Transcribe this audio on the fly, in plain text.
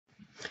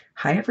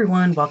Hi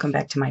everyone, welcome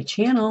back to my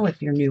channel.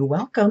 If you're new,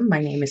 welcome. My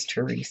name is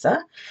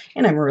Teresa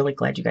and I'm really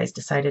glad you guys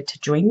decided to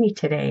join me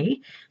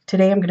today.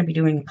 Today I'm going to be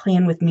doing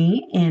Plan With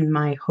Me in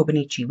my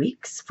Hobonichi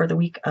weeks for the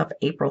week of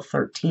April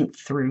 13th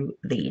through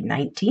the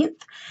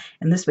 19th.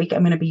 And this week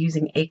I'm going to be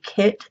using a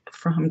kit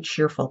from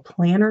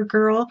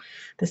CheerfulPlannerGirl.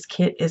 This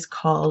kit is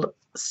called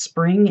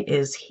Spring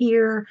is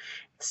Here.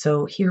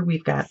 So here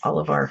we've got all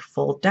of our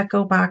full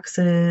deco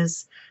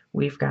boxes.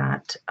 We've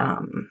got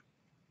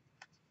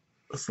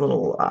this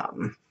little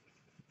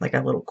like a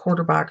little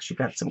quarter box. You've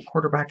got some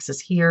quarter boxes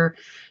here,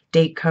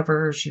 date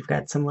covers. You've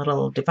got some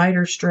little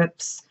divider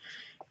strips.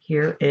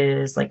 Here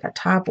is like a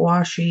top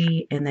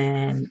washi and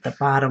then the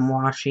bottom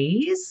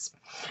washies.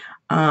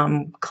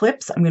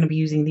 Clips, I'm going to be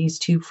using these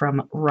two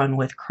from Run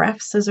With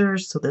Craft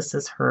Scissors. So this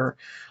is her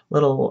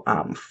little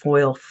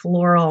foil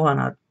floral on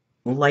a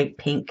light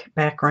pink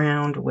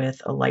background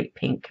with a light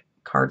pink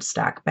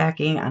cardstock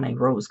backing on a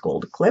rose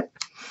gold clip.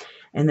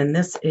 And then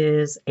this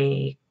is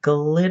a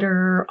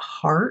glitter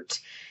heart.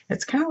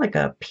 It's kind of like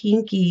a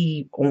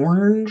pinky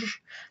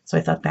orange, so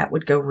I thought that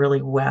would go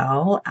really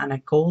well on a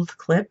gold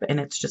clip, and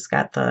it's just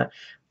got the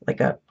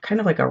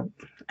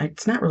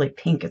it's not really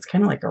pink, it's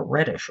kind of like a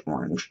reddish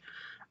orange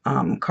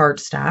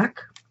cardstock.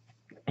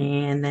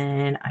 And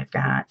then I've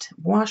got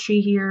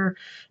washi here.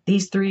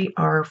 These three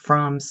are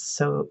from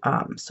So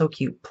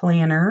Cute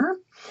Planner.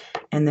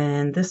 And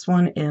then this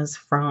one is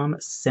from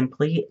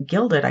Simply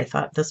Gilded. I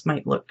thought this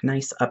might look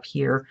nice up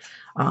here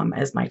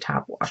as my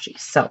top washi.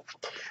 So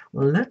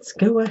let's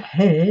go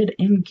ahead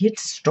and get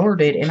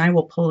started. And I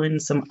will pull in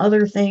some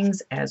other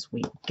things as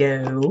we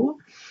go.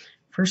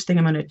 First thing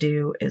I'm going to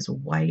do is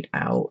white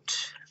out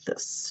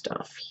this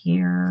stuff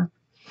here.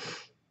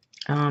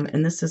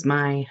 And this is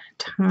my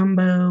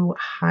Tombow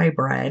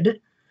Hybrid.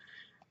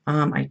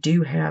 I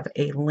do have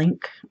a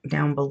link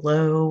down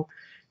below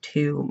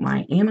to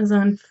my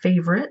Amazon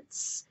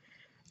favorites,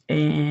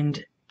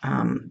 and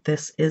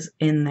this is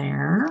in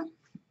there,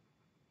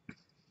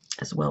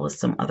 as well as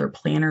some other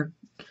planner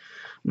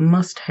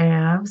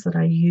must-haves that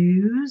I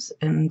use,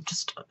 and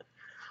just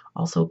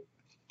also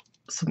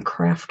some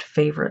craft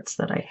favorites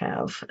that I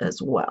have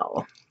as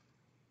well.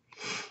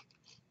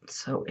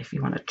 So if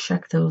you want to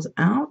check those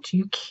out,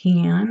 you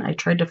can. I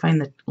tried to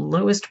find the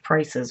lowest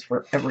prices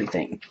for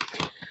everything.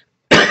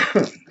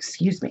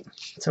 Excuse me.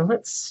 So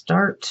let's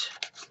start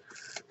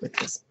with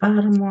this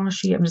bottom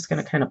washi. I'm just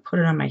going to kind of put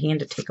it on my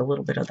hand to take a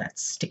little bit of that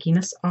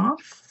stickiness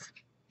off.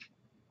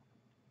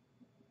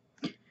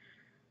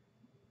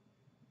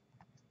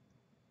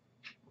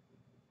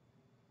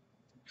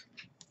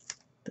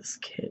 This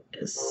kit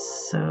is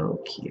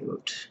so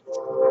cute.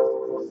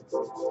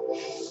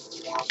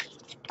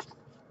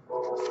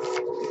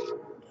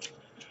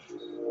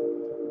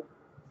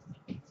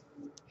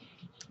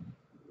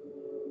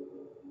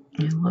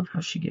 I love how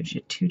she gives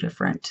you two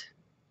different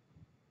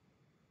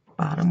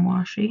bottom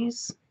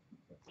washies.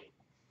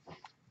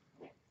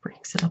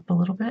 Breaks it up a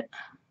little bit.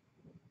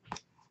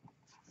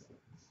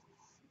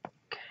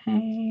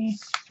 Okay.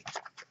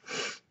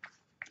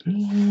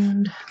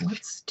 And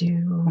let's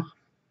do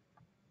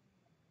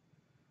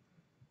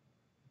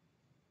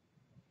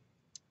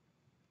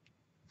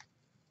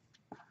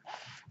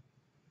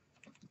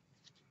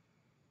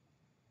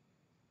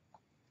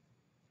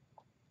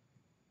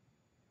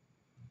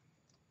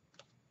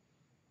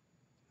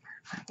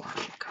my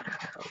washi cutter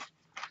go?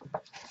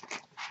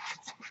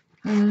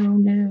 Oh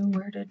no,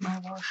 where did my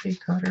washi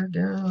cutter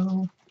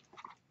go?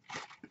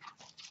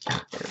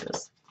 Ah, there it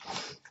is.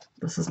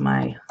 This is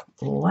my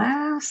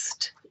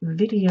last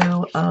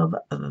video of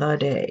the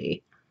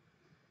day.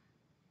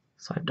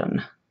 So I've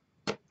done,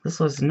 this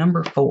was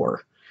number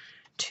 4.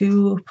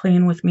 2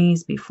 Plan With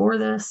Me's before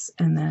this,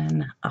 and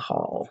then a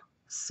haul.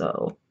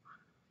 So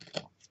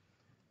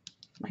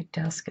my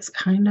desk is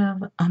kind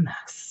of a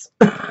mess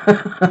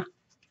at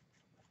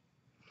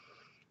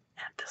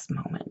this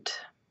moment.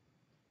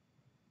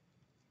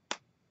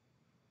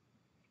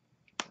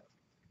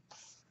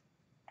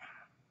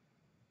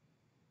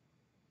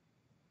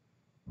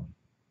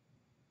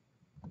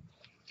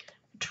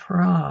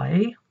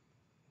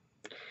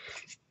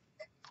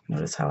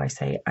 Notice how I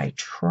say I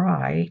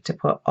try to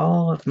put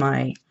all of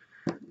my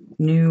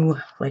new,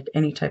 like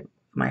any type of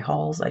my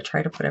hauls, I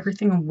try to put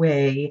everything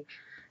away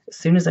as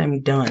soon as I'm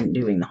done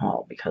doing the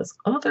haul, because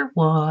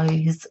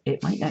otherwise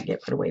it might not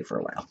get put away for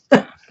a while.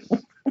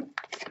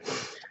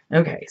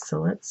 Okay,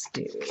 so let's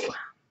do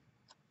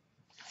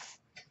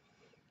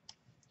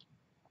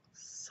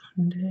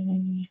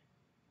Sunday.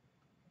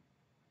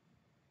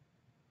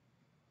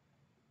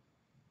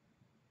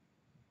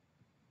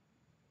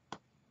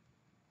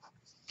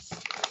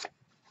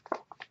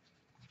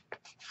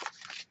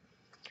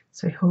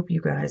 So I hope you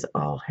guys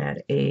all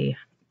had a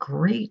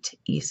great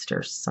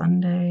Easter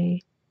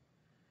Sunday.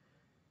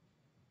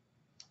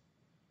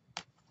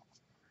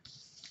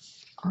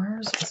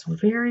 Ours was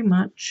very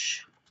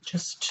much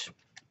just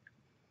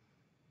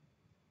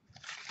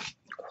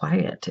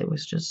quiet. It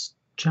was just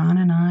John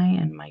and I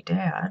and my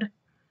dad,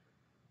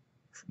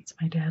 since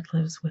my dad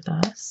lives with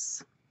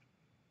us.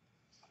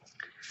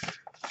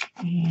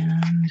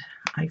 And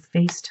I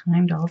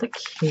FaceTimed all the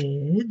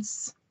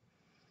kids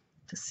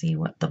to see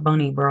what the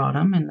bunny brought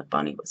them, and the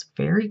bunny was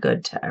very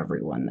good to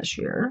everyone this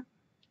year.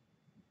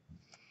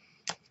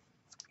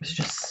 It was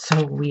just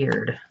so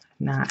weird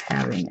not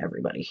having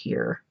everybody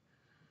here.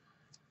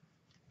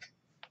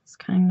 It's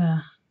kind of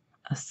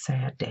a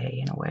sad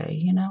day in a way,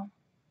 you know.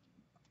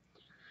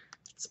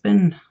 It's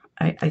been,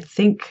 I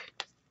think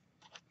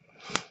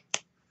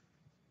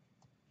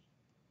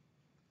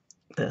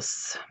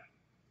this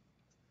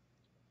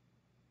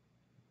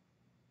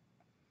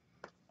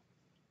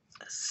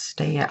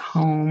stay at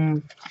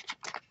home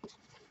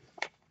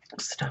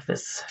stuff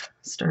is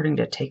starting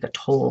to take a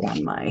toll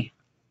on my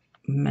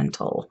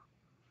mental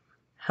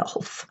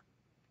health,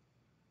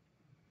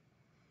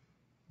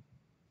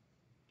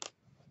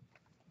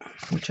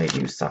 which I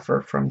do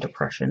suffer from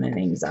depression and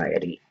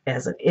anxiety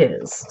as it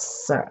is,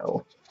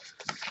 so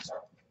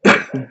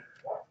and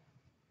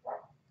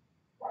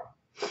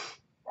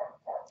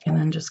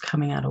then just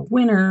coming out of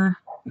winter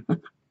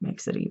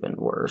makes it even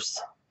worse.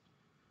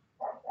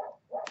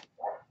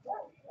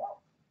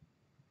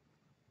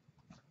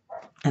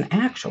 And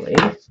actually,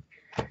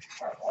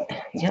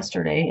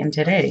 yesterday and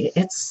today,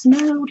 it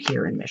snowed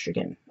here in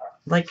Michigan.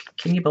 Like,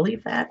 can you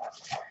believe that?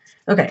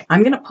 Okay,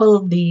 I'm going to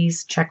pull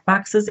these check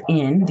boxes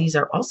in. These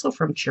are also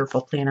from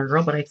Cheerful Planner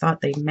Girl, but I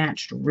thought they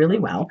matched really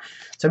well.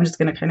 So I'm just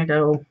going to kind of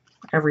go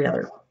every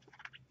other,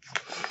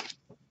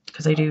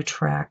 because I do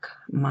track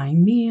my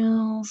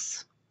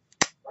meals.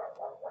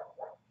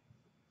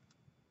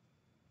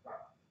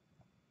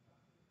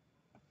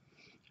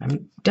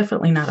 I'm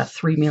definitely not a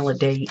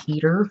 3-meal-a-day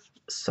eater,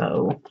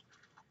 so,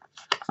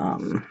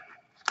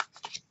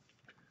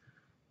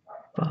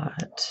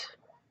 but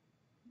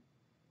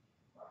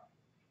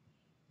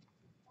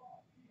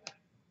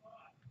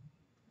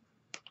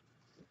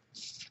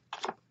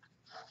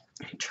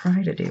I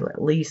try to do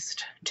at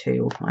least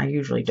 2. I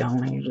usually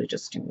don't. I usually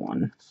just do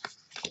 1,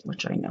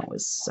 which I know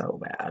is so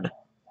bad.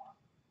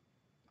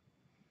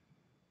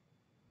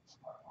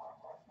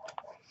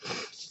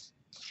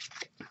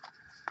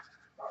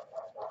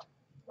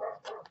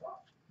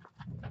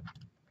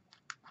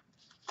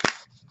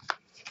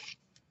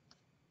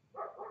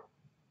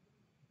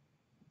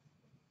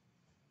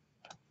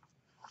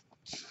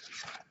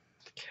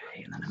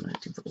 Okay, and then I'm going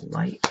to do the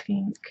light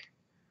pink.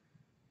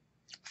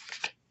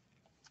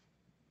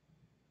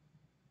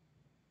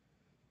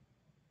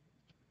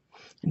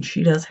 And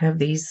she does have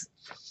these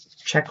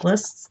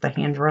checklists, the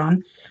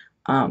hand-drawn,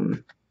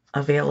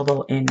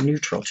 available in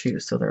neutral too,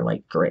 so they're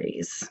like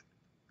grays.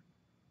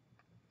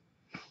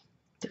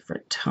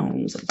 Different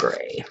tones of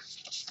gray.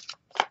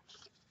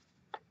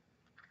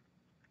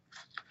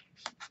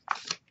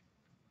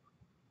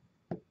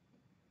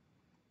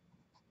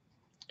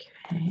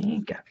 Okay,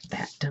 got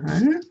that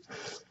done.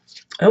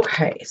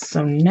 Okay,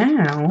 so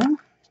now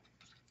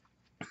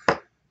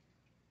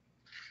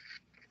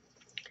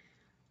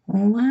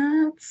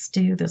let's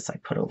do this. I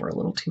put over a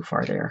little too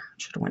far there.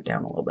 Should have went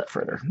down a little bit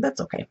further. That's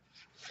okay.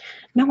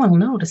 No one will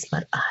notice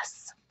but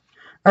us.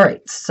 All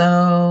right,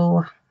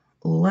 so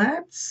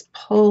let's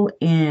pull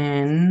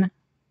in.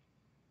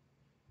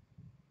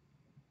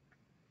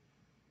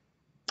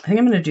 I think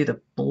I'm going to do the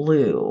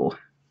blue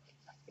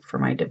for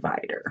my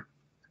divider.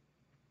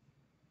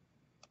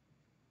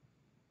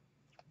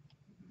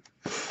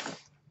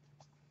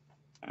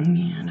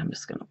 And I'm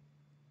just going to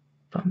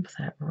bump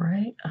that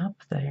right up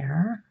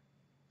there.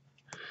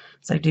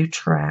 So I do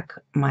track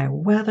my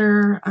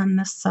weather on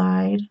this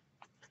side.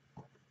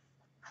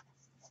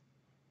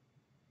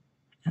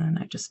 And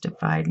I just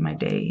divide my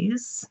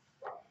days.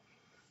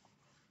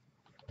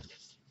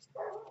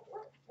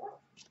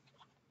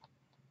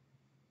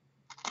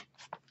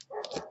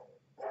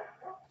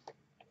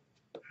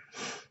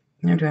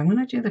 Now, do I want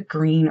to do the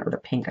green or the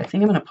pink? I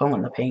think I'm going to pull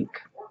in the pink.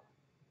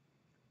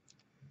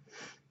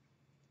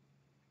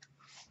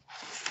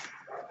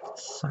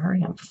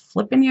 Sorry, I'm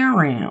flipping you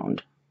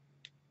around.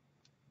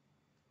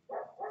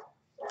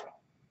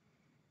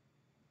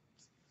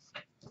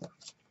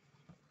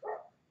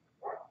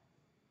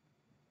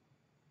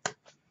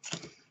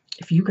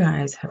 If you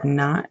guys have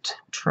not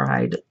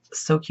tried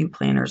So Cute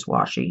Planners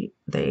washi,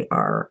 they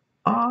are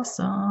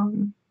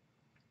awesome.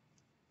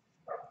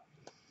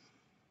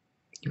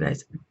 You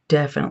guys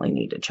definitely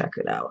need to check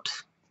it out.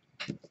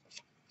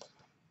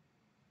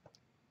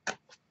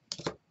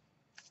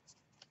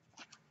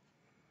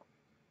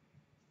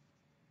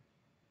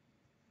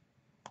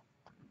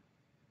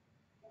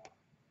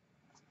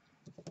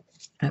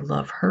 I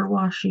love her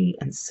washi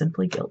and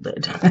Simply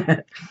Gilded.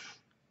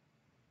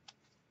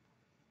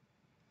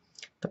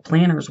 The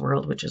Planner's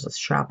World, which is a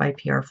shop I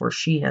PR for,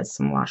 she has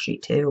some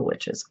washi too,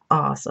 which is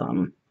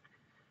awesome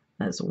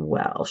as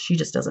well. She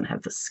just doesn't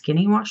have the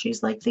skinny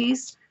washis like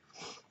these.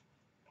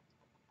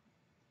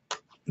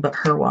 But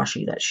her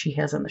washi that she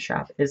has in the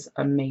shop is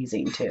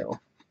amazing too.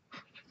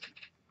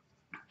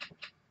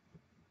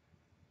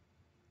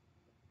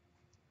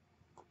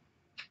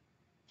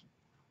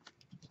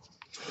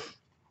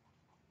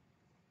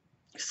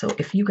 So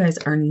if you guys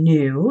are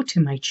new to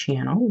my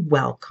channel,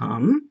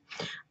 welcome.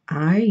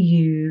 I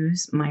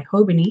use my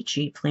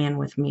Hobonichi Plan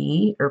With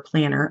Me or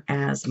planner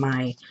as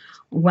my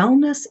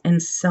wellness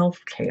and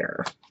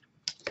self-care.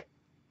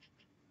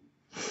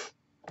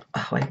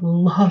 Oh, I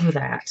love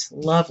that.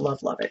 Love,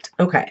 love, love it.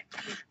 Okay.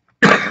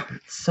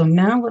 So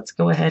now let's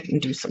go ahead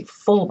and do some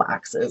full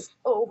boxes.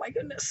 Oh my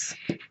goodness.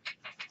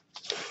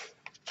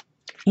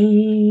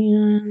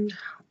 And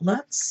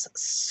let's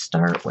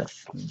start with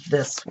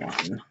this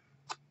one.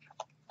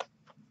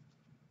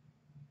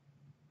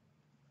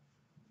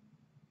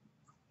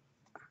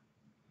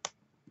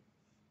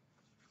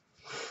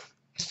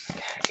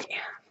 Okay.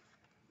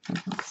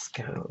 Let's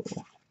go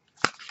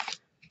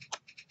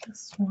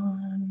this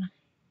one.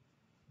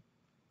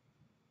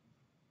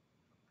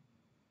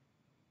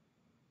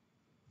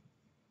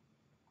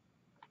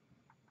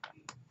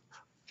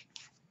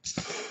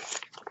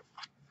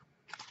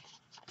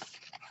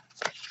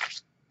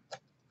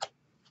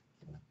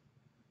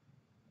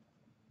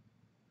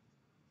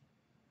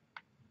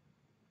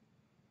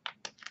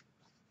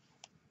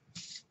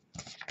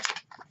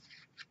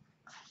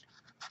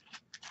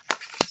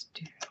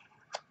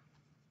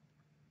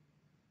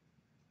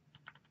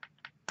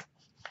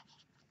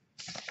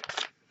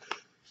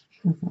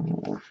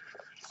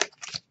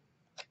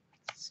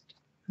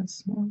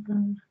 This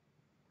one.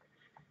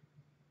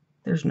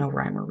 There's no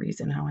rhyme or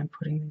reason how I'm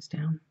putting these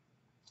down.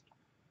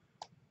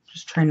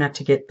 Just try not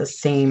to get the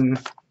same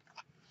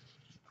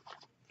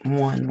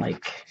one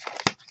like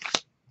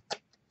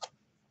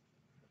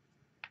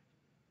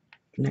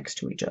next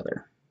to each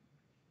other.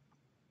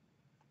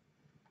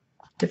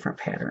 Different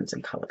patterns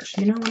and colors.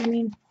 You know what I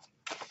mean?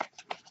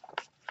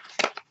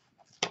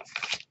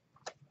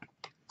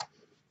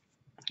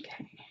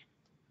 Okay.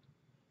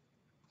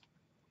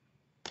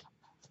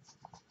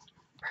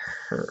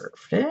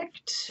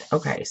 Perfect.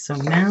 Okay, so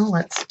now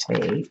let's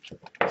take,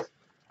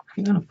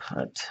 I'm going to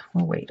put,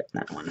 we'll wait on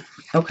that one.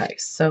 Okay,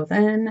 so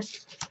then,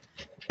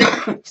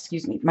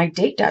 excuse me, my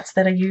date dots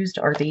that I used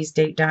are these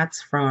date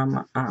dots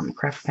from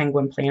Craft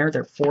Penguin Planner.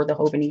 They're for the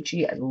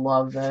Hobonichi. I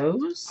love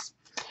those.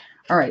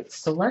 All right,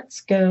 so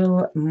let's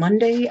go.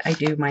 Monday, I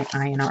do my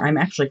INR. I'm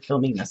actually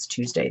filming this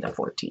Tuesday, the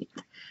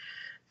 14th.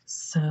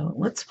 So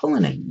let's pull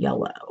in a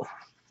yellow.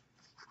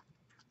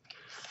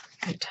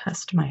 I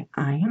test my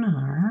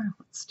INR.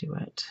 Let's do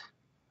it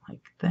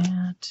like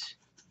that.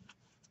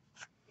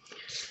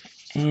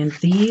 And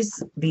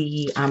these,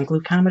 the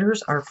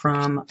glucometers are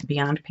from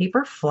Beyond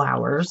Paper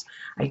Flowers.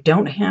 I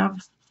don't have,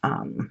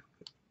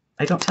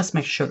 I don't test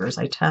my sugars.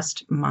 I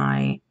test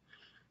my,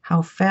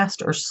 how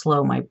fast or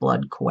slow my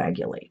blood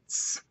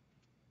coagulates.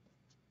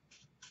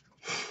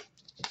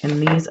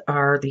 And these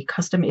are the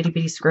custom itty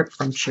bitty script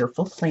from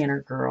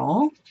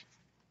CheerfulPlannerGirl.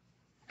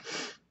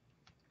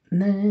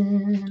 And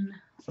then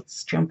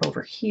let's jump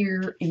over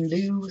here and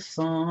do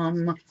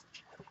some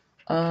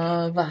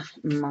of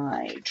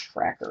my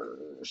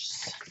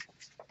trackers.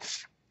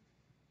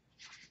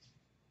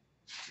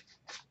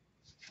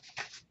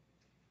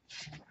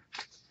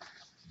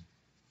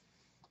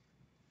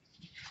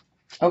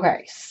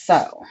 Okay,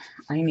 so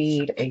I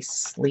need a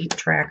sleep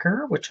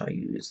tracker, which I'll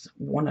use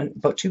one,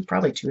 but two,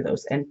 probably two of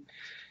those, and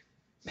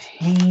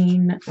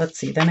pain. Let's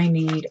see, then I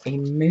need a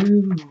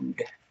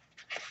mood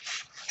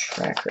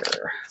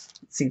tracker.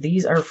 Let's see,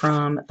 these are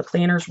from the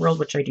Planner's World,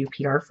 which I do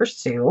PR for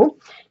Sue.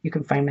 You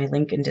can find my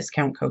link and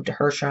discount code to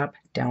her shop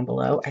down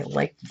below. I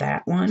like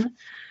that one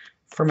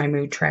for my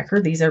mood tracker.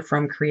 These are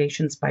from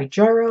Creations by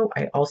Jaro.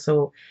 I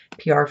also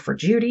PR for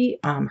Judy.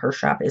 Her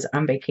shop is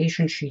on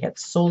vacation. She had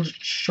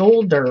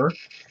shoulder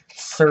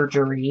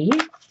surgery.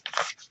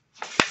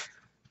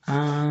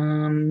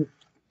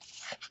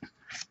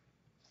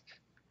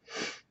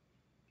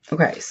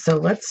 Okay, so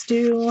let's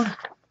do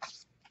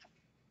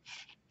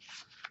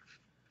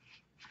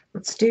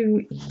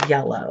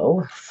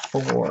yellow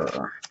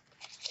for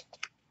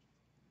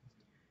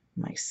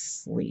my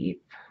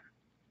sleep.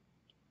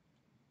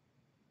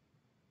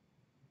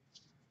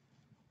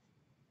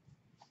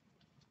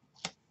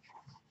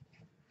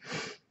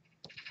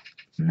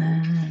 And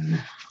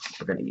then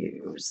we're going to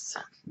use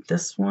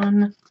this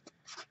one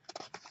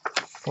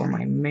for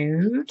my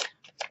mood.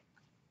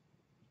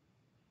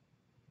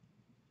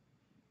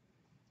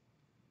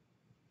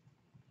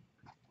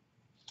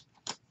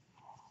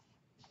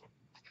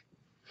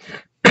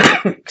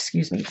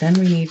 Excuse me. Then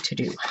we need to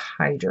do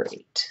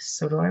hydrate.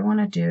 So do I want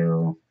to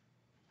do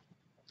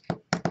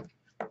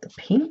the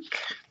pink?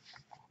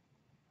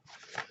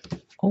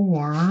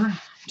 Or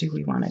do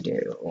we want to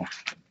do,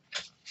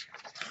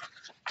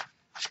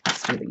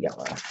 let's do the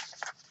yellow.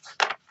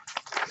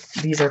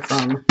 These are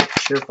from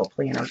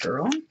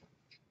CheerfulPlannerGirl.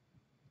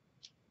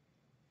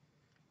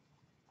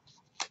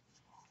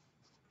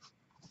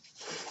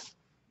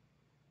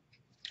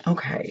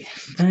 Okay,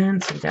 then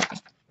so we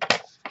got,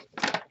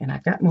 and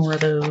I've got more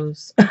of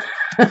those.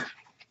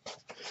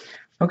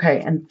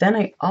 Okay, and then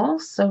I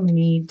also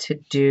need to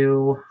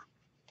do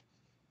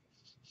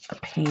a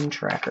pain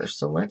tracker.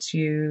 So let's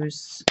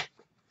use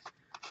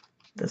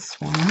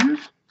this one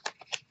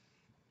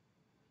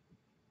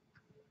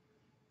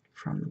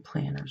from the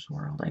Planner's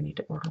World. I need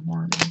to order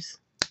more of these.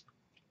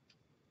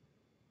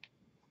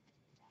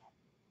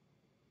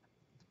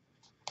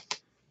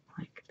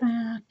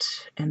 that.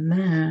 And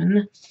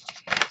then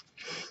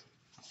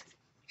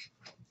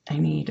I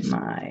need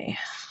my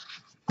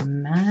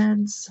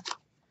meds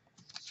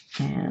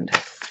and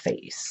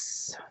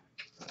face.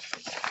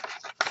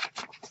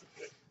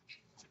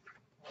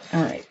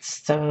 All right,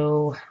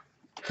 so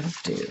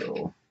let's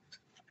do,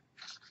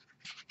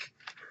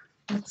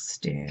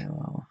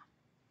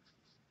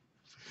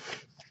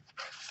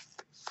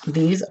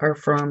 these are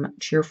from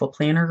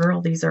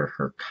CheerfulPlannerGirl. These are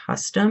her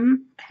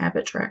custom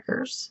habit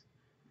trackers.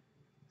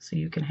 So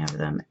you can have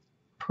them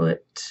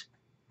put,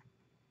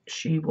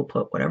 she will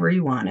put whatever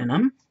you want in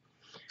them.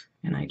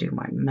 And I do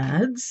my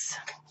meds.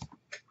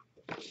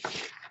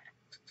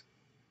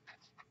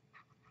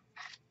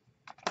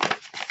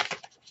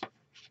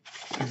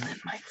 And then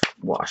my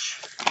wash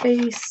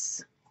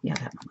face. Yeah,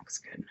 that one looks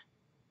good.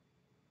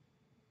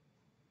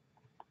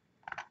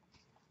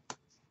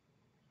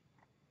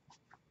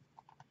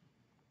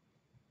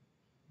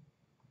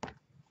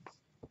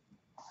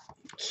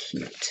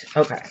 Cute.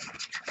 Okay.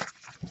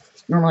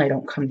 Normally I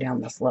don't come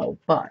down this low,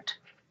 but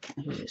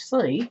as you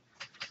see,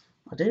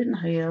 I didn't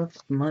have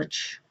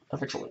much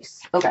of a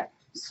choice. Okay,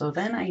 so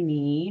then I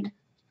need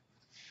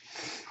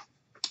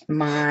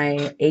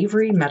my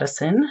Avery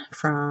medicine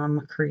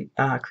from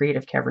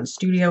Creative Cavern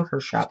Studio. Her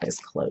shop is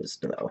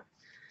closed though.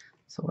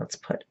 So let's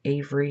put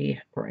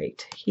Avery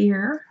right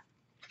here.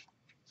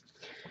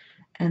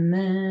 And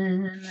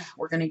then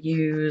we're going to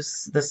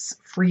use this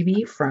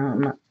freebie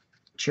from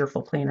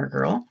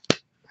CheerfulPlannerGirl.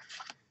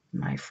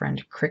 My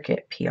friend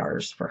Cricket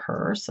PRs for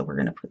her. So we're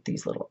going to put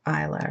these little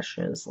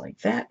eyelashes like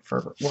that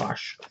for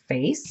wash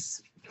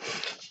face.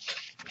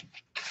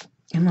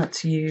 And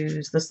let's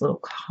use this little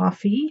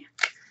coffee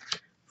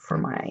for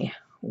my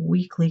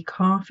weekly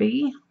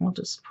coffee. We'll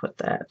just put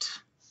that,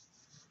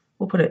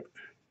 we'll put it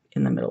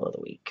in the middle of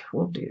the week.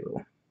 We'll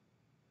do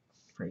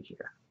right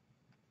here.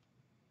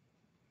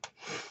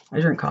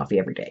 I drink coffee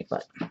every day,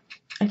 but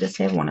I just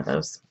have one of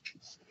those.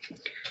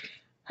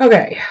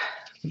 Okay,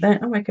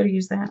 then, oh, I could have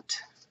used that.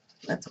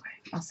 That's okay,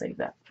 I'll save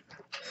that.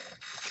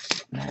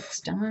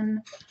 That's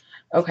done.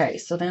 Okay,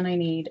 so then I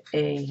need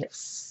a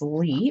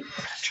sleep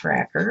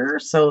tracker.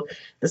 So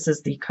this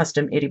is the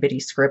custom itty bitty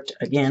script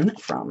again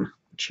from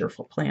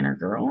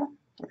CheerfulPlannerGirl.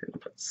 We're going to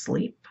put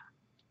sleep.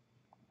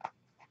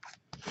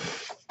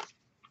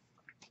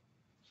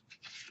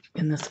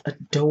 In this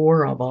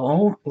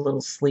adorable little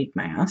sleep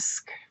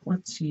mask.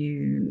 Let's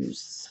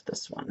use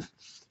this one.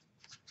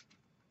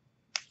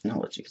 No,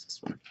 let's use this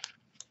one.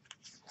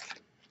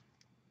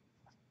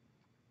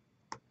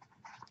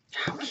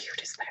 How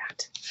cute is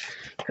that?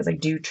 Because I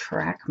do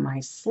track my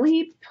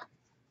sleep.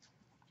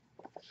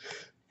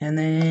 And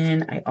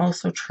then I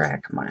also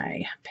track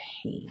my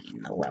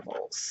pain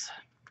levels.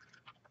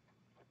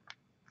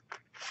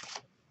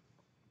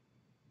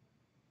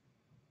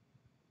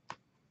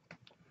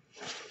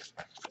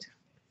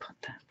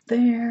 Put that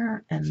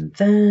there. And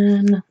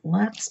then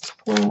let's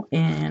pull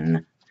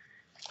in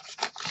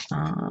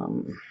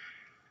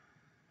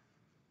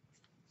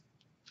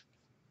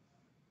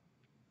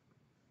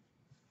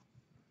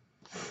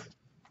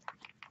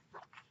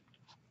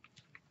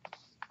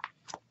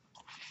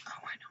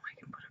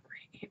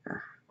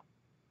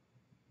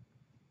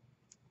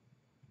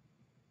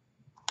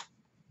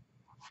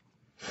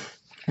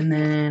and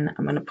then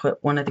I'm going to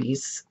put one of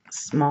these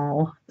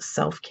small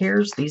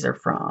self-cares. These are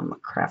from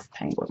Craft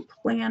Penguin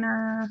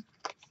Planner.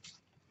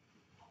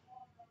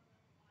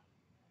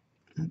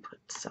 And put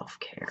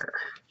self-care.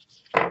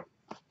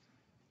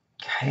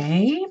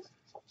 Okay.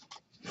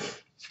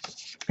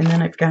 And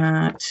then I've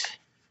got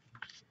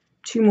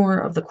two more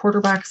of the quarter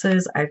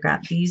boxes. I've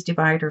got these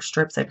divider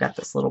strips. I've got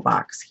this little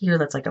box here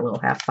that's like a little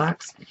half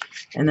box.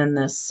 And then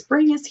this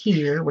spring is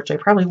here, which I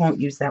probably won't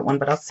use that one,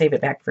 but I'll save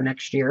it back for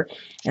next year.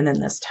 And then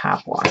this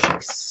top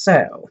washi.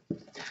 So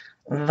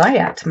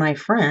that, my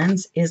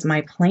friends, is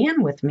my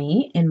plan with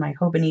me in my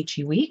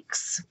Hobonichi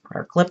weeks. Put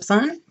our clips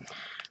on.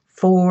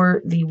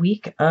 For the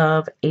week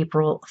of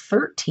April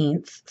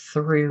 13th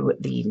through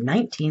the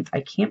 19th.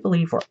 I can't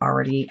believe we're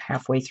already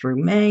halfway through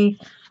May.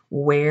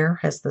 Where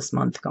has this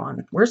month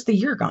gone? Where's the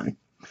year gone?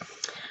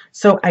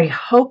 So I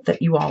hope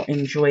that you all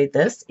enjoyed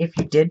this. If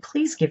you did,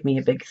 please give me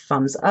a big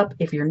thumbs up.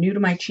 If you're new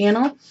to my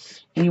channel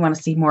and you want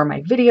to see more of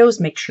my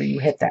videos, make sure you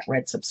hit that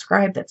red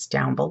subscribe that's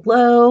down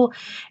below.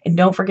 And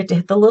don't forget to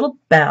hit the little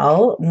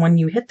bell. When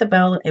you hit the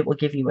bell, it will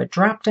give you a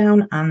drop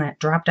down. On that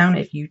drop down,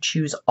 if you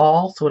choose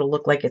all, so it'll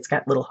look like it's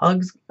got little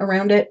hugs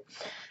around it,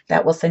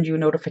 that will send you a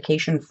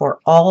notification for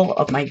all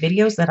of my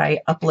videos that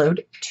I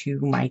upload to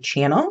my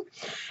channel.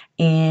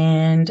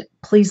 And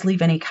please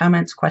leave any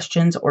comments,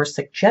 questions, or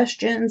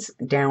suggestions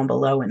down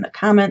below in the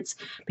comments,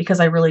 because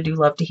I really do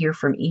love to hear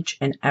from each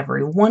and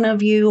every one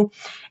of you.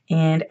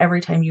 And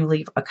every time you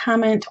leave a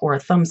comment or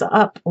a thumbs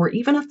up or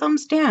even a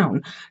thumbs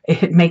down,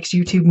 it makes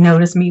YouTube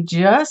notice me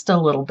just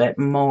a little bit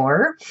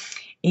more.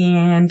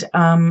 And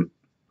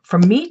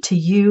from me to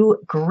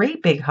you,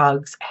 great big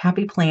hugs,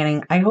 happy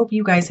planning. I hope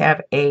you guys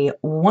have a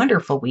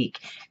wonderful week,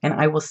 and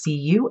I will see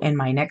you in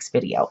my next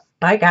video.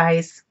 Bye,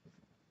 guys.